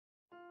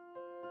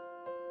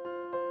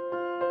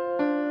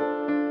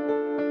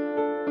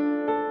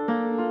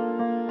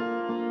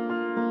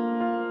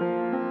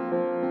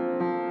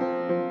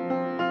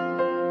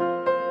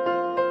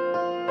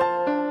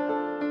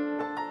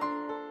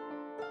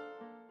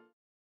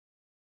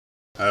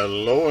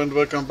Hello and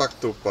welcome back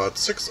to part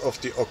 6 of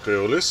the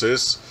Occre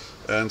Ulises,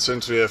 and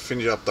since we have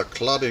finished up the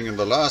cladding in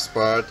the last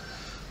part,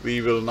 we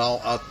will now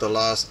add the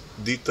last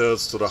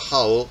details to the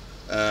hull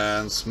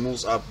and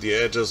smooth up the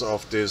edges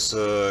of this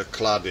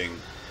cladding.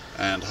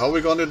 And how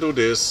we're gonna do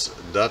this,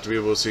 that we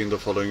will see in the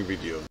following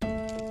video.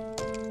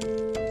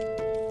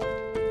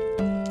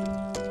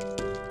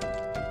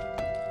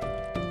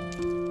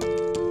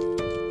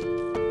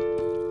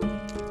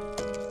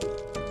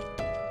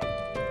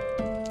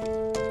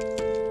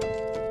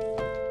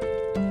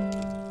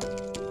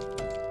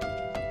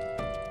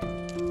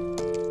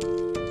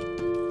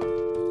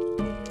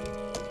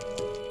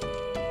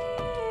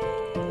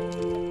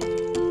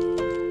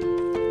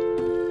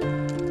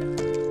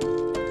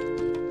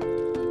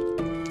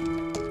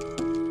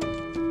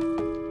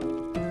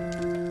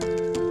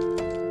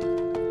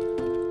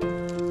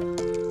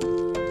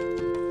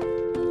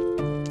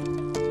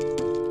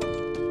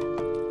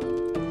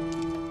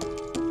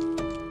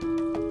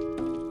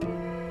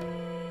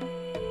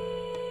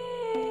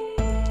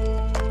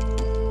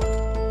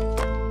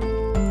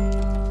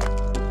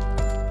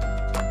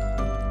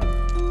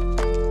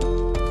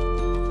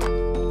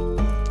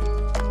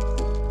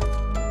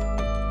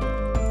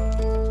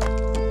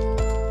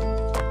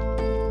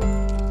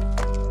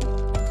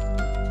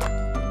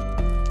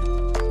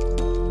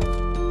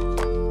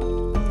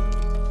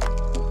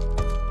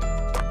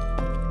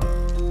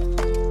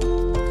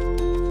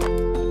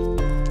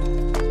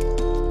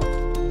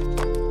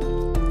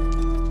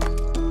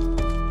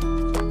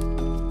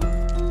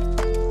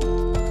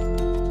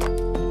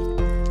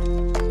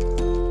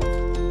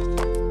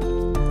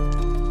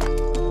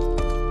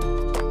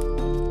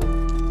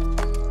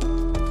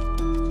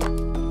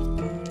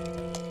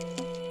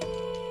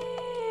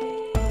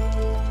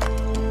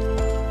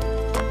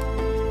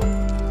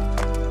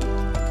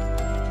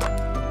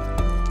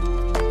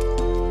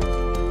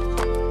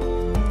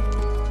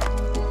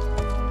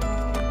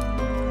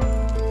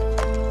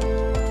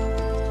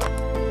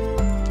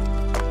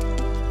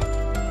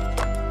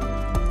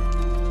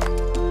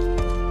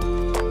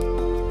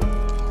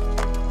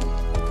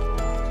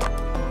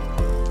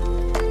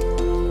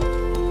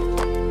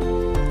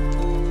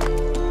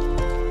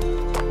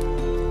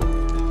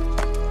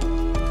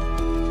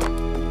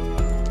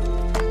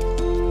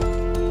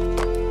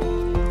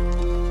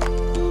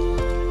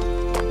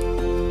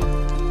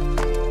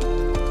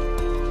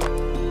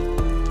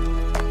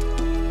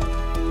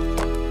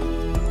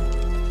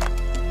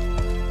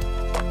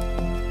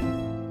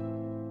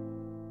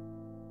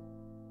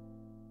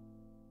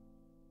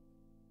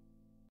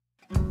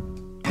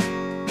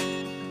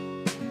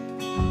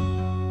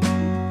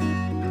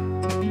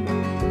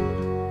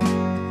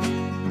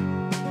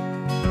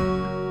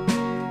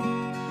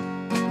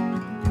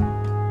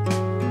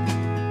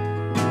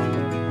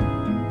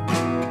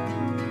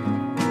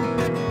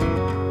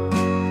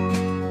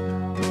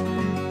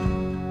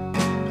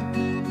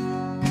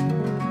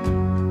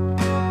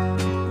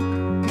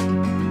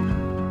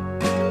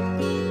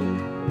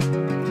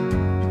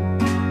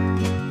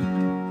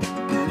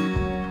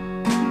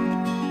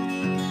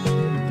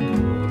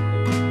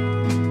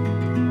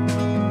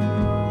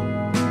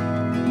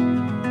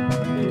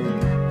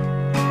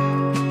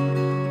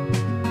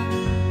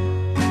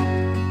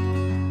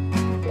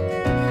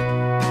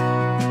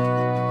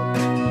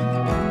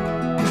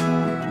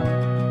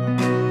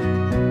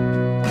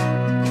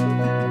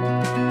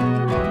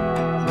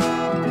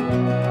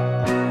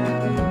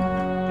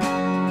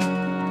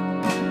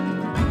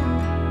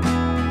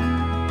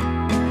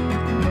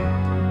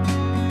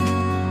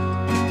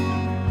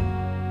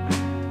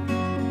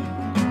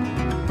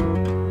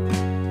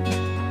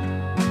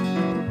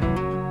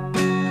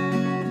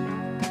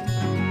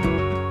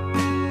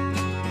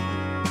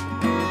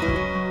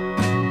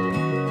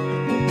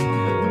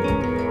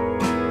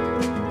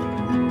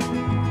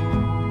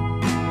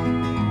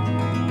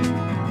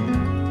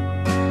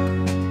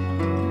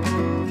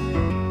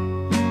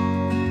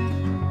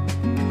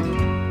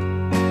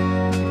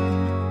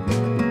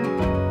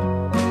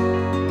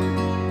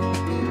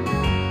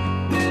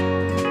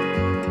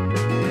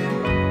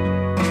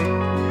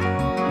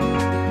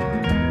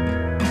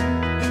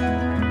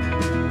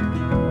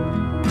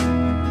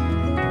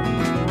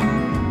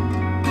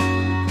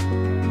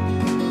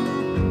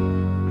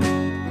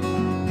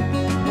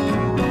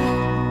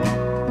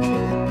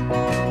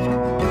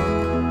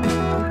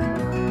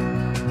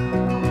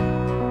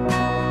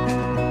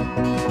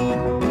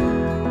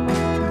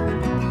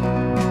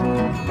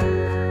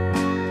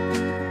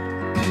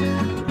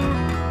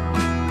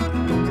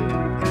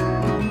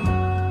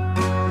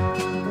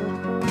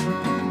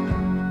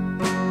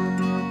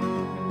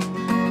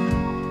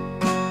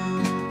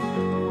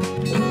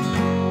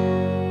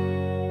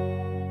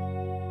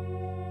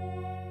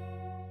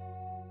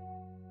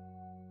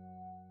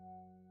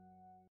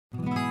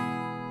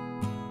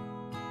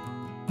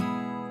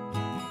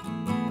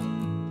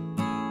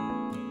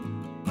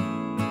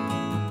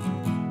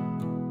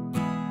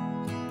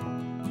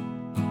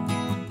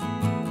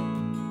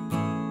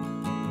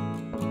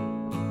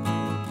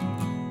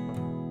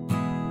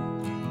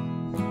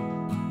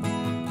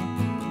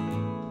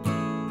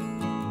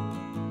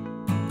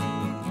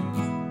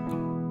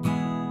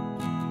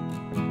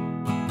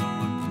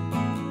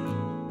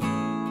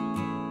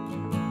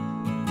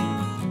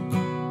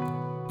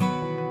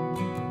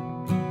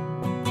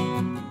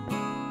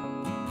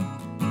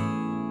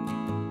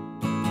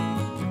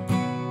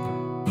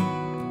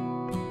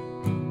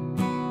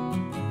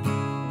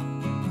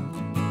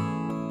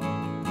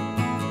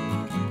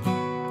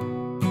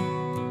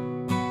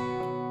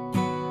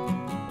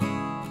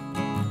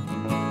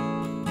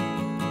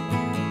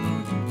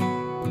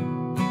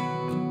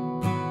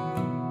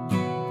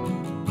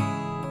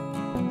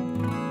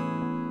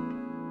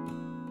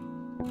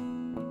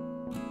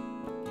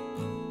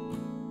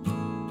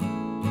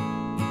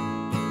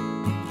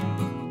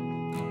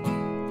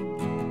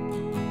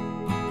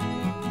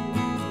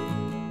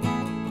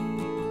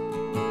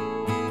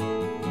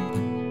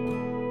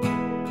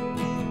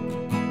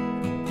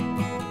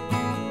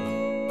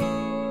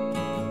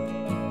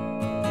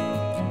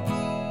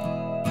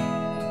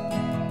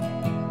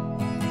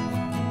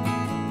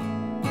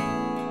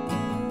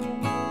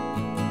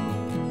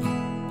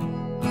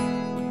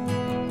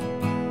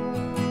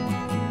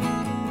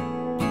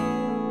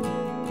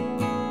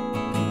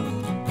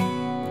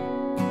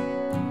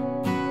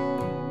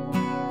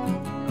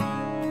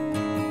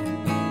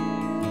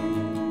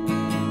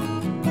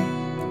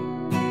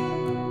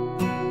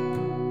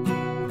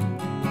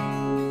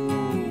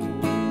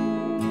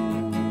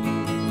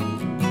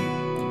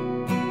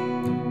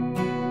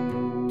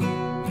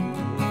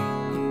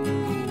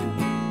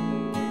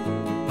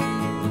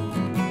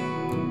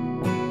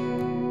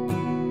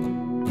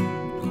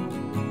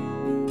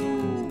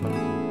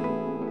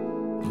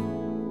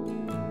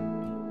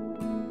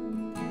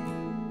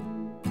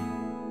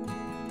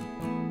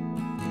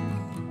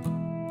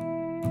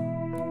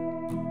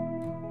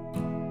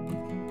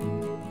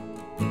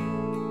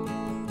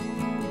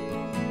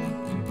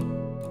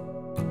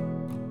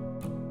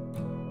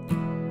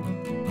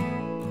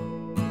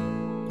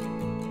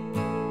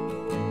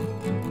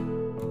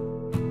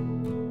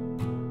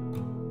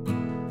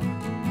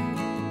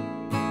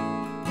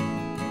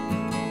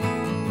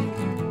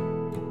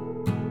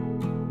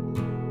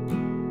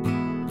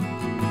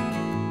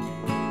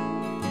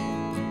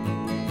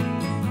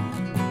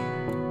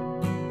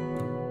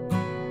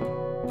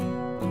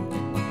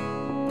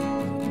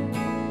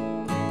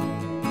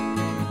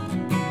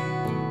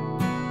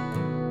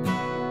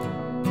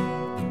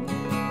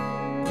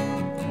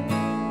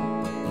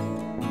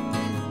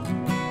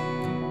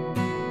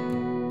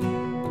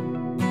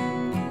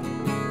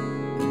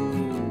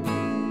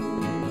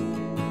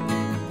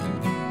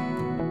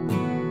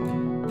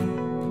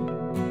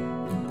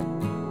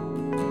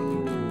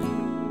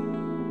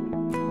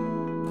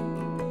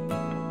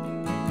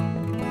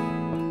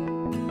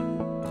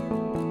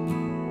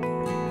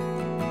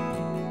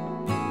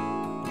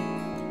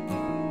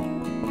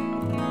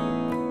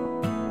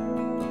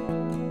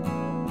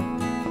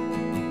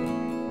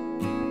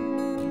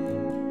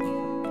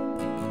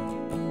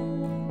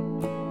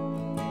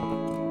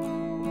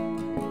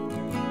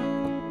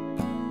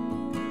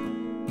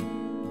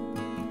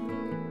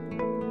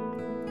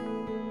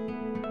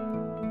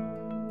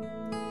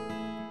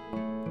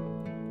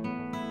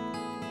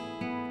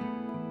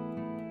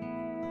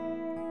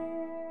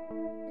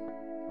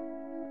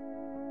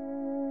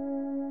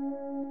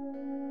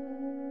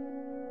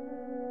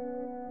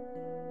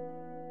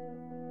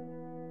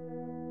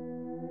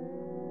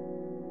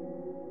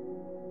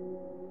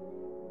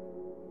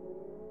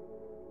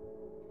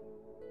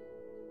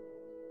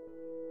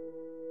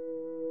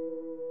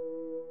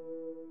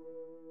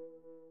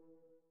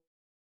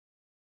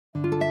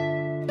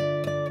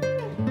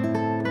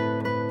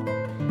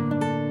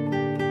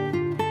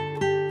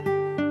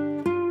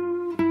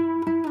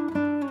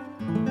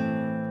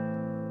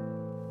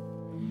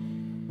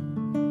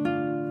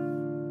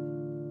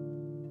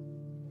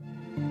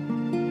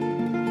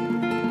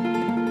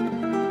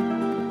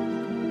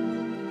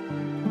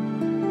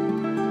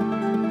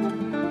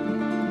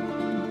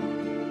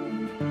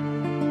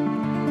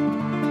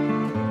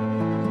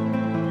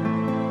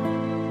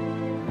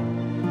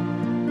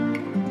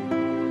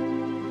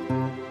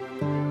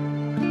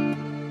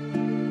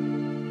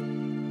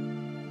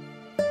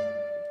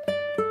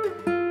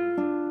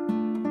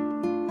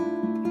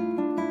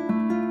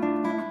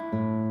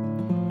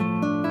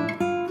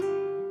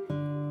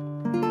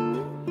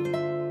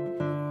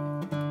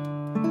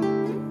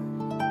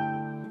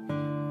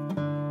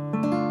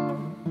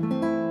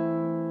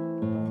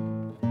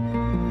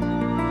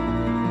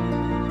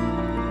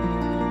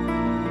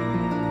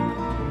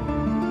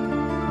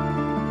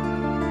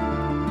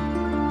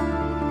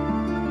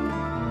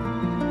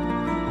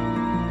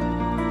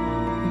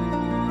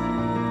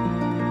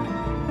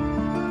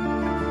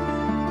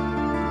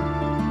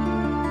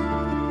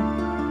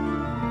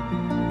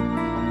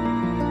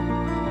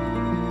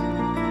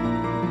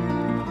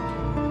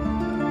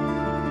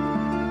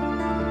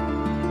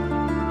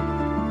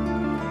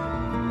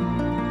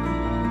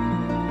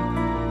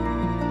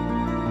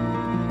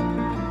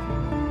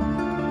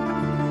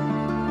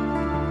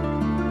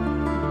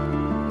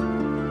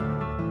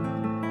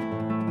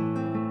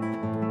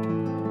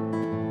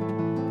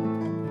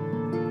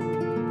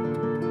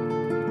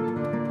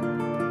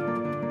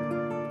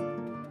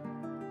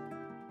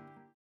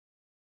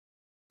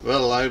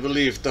 Well, I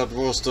believe that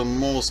was the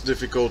most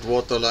difficult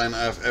waterline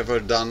I've ever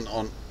done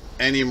on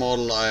any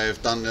model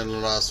I've done in the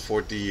last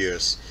 40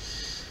 years.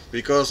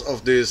 Because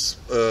of these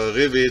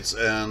rivets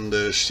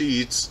and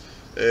sheets,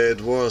 it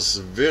was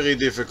very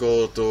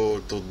difficult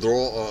to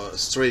draw a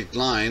straight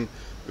line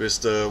with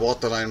the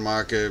waterline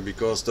marker,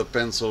 because the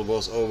pencil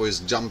was always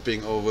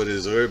jumping over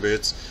these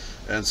rivets,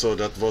 and so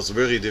that was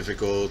very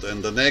difficult.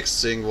 And the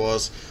next thing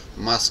was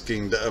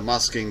masking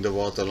the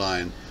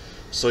waterline.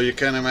 So you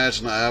can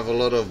imagine I have a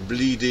lot of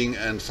bleeding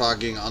and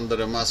fogging under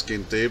the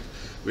masking tape,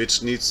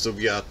 which needs to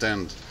be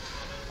attended.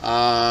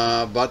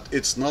 But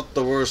it's not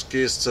the worst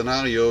case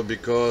scenario,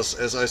 because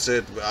as I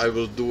said, I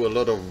will do a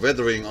lot of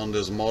weathering on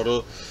this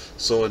model.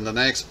 So in the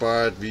next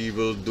part we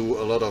will do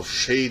a lot of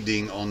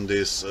shading on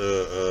this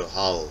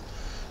hull,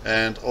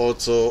 and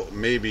also,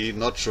 maybe,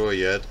 not sure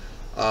yet,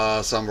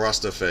 some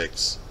rust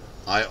effects.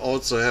 I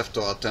also have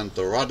to attend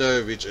the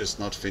rudder, which is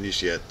not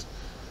finished yet.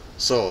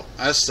 So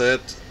as said,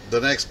 the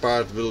next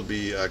part will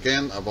be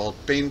again about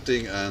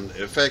painting and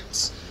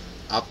effects.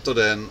 Up to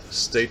then,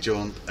 stay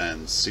tuned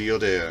and see you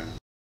there.